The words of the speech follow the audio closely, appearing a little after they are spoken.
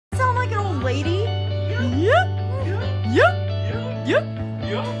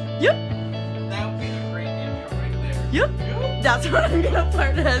That's what I'm gonna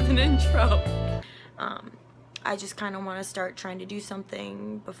put as an intro. I just kind of want to start trying to do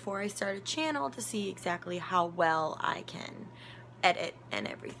something before I start a channel to see exactly how well I can edit and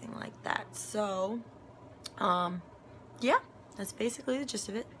everything like that. So, yeah, that's basically the gist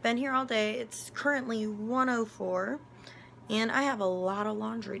of it. Been here all day. It's currently 1:04, and I have a lot of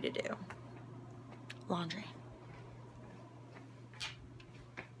laundry to do. Laundry.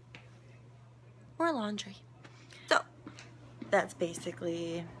 More laundry. So, that's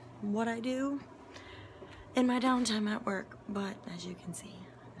basically what I do in my downtime at work, but as you can see,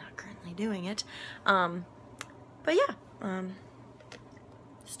 I'm not currently doing it. But yeah,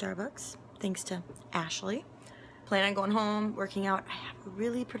 Starbucks, thanks to Ashley. Plan on going home, working out. I have a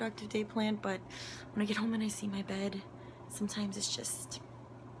really productive day planned, but when I get home and I see my bed, sometimes it's just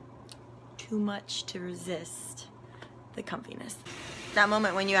too much to resist the comfiness. That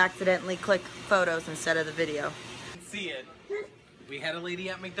moment when you accidentally click photos instead of the video. See it. We had a lady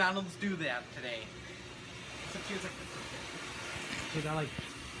at McDonald's do that today. So she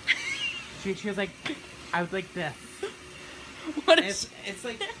was like, I would like this. What is it's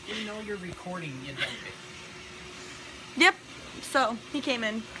like, you know, you're recording, you dump it. Yep. So he came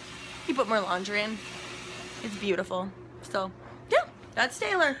in. He put more laundry in. It's beautiful. So yeah, that's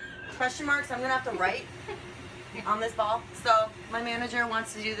Taylor. Question marks. I'm gonna have to write on this ball. So my manager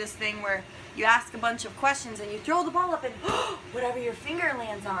wants to do this thing where you ask a bunch of questions and you throw the ball up and whatever your finger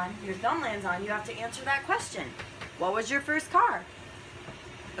lands on, your thumb lands on, you have to answer that question. What was your first car?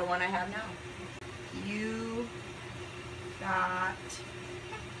 The one I have now. You got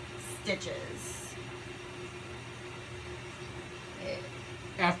stitches.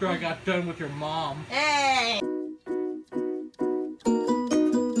 After I got done with your mom. Hey!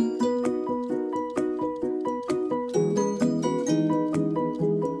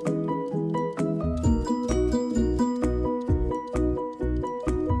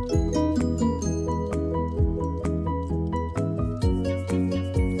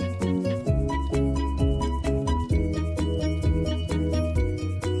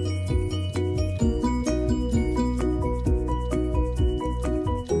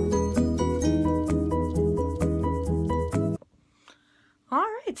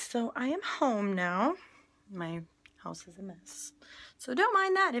 So I am home now. My house is a mess. So don't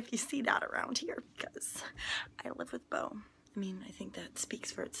mind that if you see that around here, because I live with Bo. I mean, I think that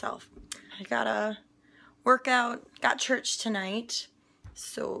speaks for itself. I gotta work out, got church tonight,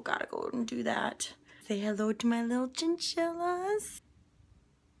 so gotta go and do that. Say hello to my little chinchillas.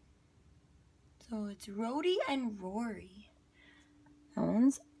 So it's Rhodey and Rory. That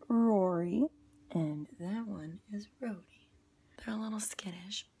one's Rory, and that one is Rhodey. They're a little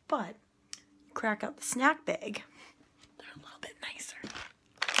skittish, but crack out the snack bag, they're a little bit nicer.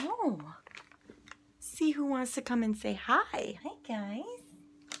 Oh, see who wants to come and say hi. Hi, guys.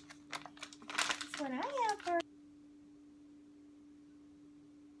 That's what I have for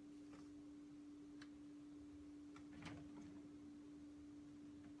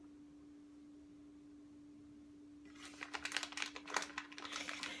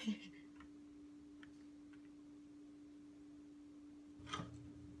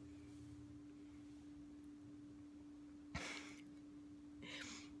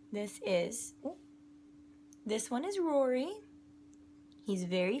This one is Rory. He's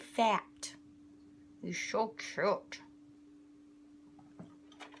very fat. He's so cute.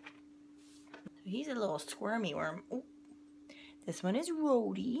 He's a little squirmy worm. Ooh. This one is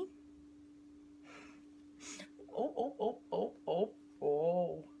Rhodey. Oh.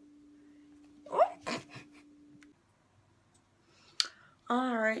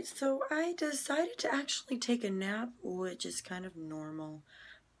 Alright, so I decided to actually take a nap, which is kind of normal.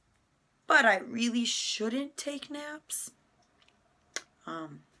 But I really shouldn't take naps.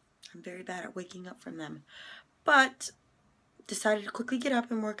 I'm very bad at waking up from them. But decided to quickly get up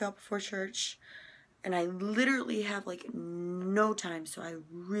and work out before church. And I literally have like no time, so I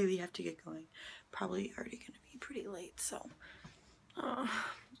really have to get going. Probably already going to be pretty late, so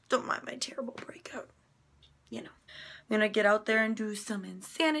don't mind my terrible breakout. You know. I'm going to get out there and do some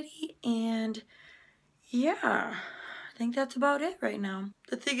insanity, and yeah. I think that's about it right now.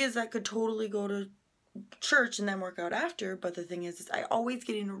 The thing is, I could totally go to church and then work out after, but the thing is I always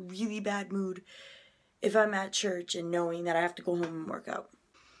get in a really bad mood if I'm at church and knowing that I have to go home and work out.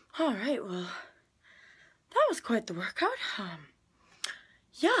 Alright, well, that was quite the workout.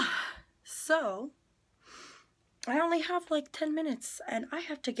 Yeah, so I only have like 10 minutes and I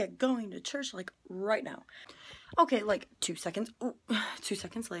have to get going to church like right now. Okay, like 2 seconds. Ooh, 2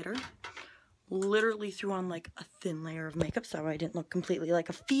 seconds later. Literally threw on like a thin layer of makeup so I didn't look completely like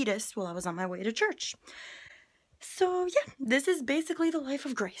a fetus while I was on my way to church. So yeah, this is basically the life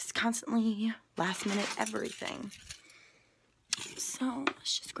of Grace. Constantly last minute everything. So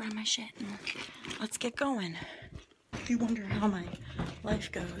let's just grab my shit and let's get going. If you wonder how my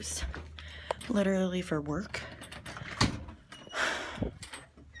life goes, literally for work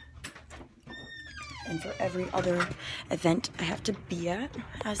and for every other event I have to be at,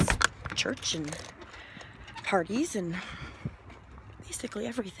 as church and parties and basically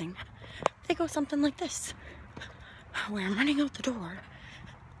everything, they go something like this, where I'm running out the door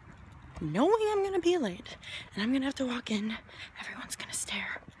knowing I'm gonna be late and I'm gonna have to walk in, everyone's gonna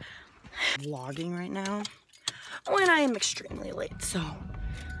stare. I'm vlogging right now when I am extremely late, so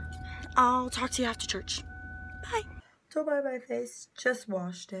I'll talk to you after church. Bye. So bye face, just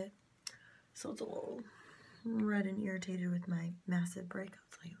washed it, so it's a little red and irritated with my massive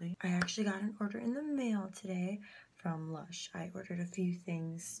breakouts lately. I actually got an order in the mail today from Lush. I ordered a few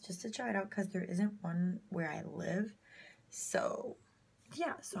things just to try it out because there isn't one where I live. So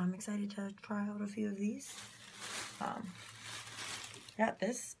yeah, so I'm excited to try out a few of these. Got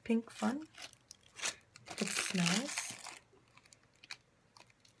this pink fun. It smells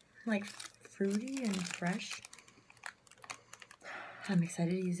like fruity and fresh. I'm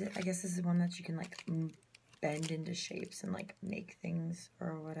excited to use it. I guess this is one that you can like bend into shapes and like make things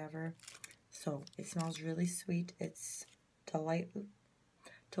or whatever. So it smells really sweet. It's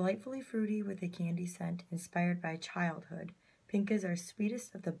delightfully fruity with a candy scent inspired by childhood. Pink is our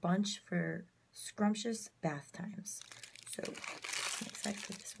sweetest of the bunch for scrumptious bath times. So I'm excited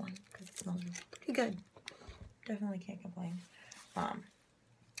for this one because it smells pretty good. Definitely can't complain.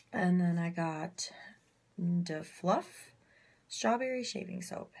 And then I got the Fluff strawberry shaving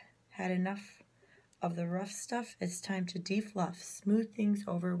soap. Had enough of the rough stuff. It's time to defluff. Smooth things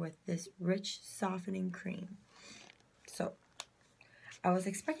over with this rich, softening cream. So I was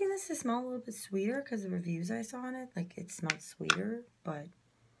expecting this to smell a little bit sweeter because the reviews I saw on it, like it smelled sweeter, but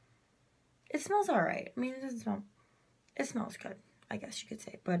it smells alright. I mean, it doesn't smell, it smells good, I guess you could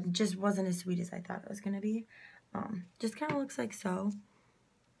say, but it just wasn't as sweet as I thought it was going to be. Just kind of looks like so.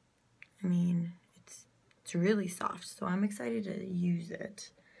 I mean, it's really soft, so I'm excited to use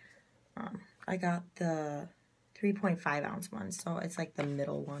it. I got the 3.5 ounce one, so it's like the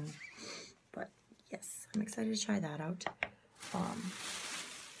middle one, but yes, I'm excited to try that out.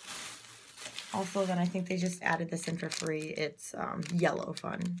 Also, then I think they just added this in for free. It's yellow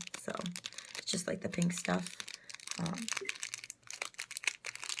fun, so it's just like the pink stuff.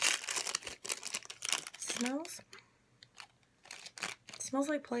 Smells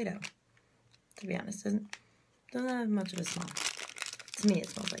like Play-Doh, to be honest. Doesn't have much of a smell. To me, it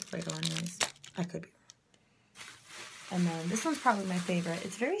smells like Play-Doh anyways. I could be wrong. And then this one's probably my favorite.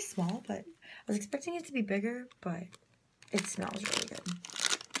 It's very small, but I was expecting it to be bigger, but it smells really good.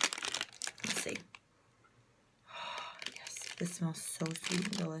 Let's see. Oh, yes, this smells so sweet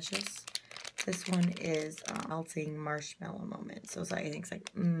and delicious. This one is melting marshmallow moment. So I think it's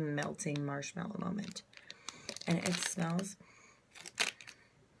like melting marshmallow moment. And it smells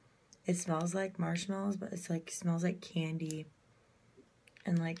like marshmallows, but it's like smells like candy.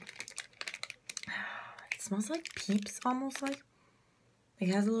 And like it smells like Peeps almost like. It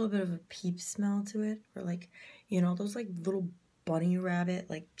has a little bit of a Peeps smell to it. Or like, you know, those like little bunny rabbit,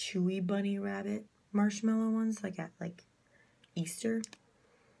 like chewy bunny rabbit marshmallow ones like at like Easter.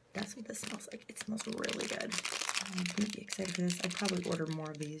 That's what this smells like. It smells really good. I'm really excited for this. I'd probably order more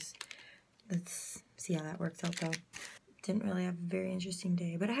of these. Let's see how that works out though. Didn't really have a very interesting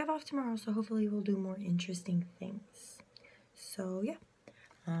day, but I have off tomorrow, so hopefully we'll do more interesting things. So yeah,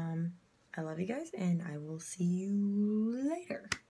 I love you guys, and I will see you later.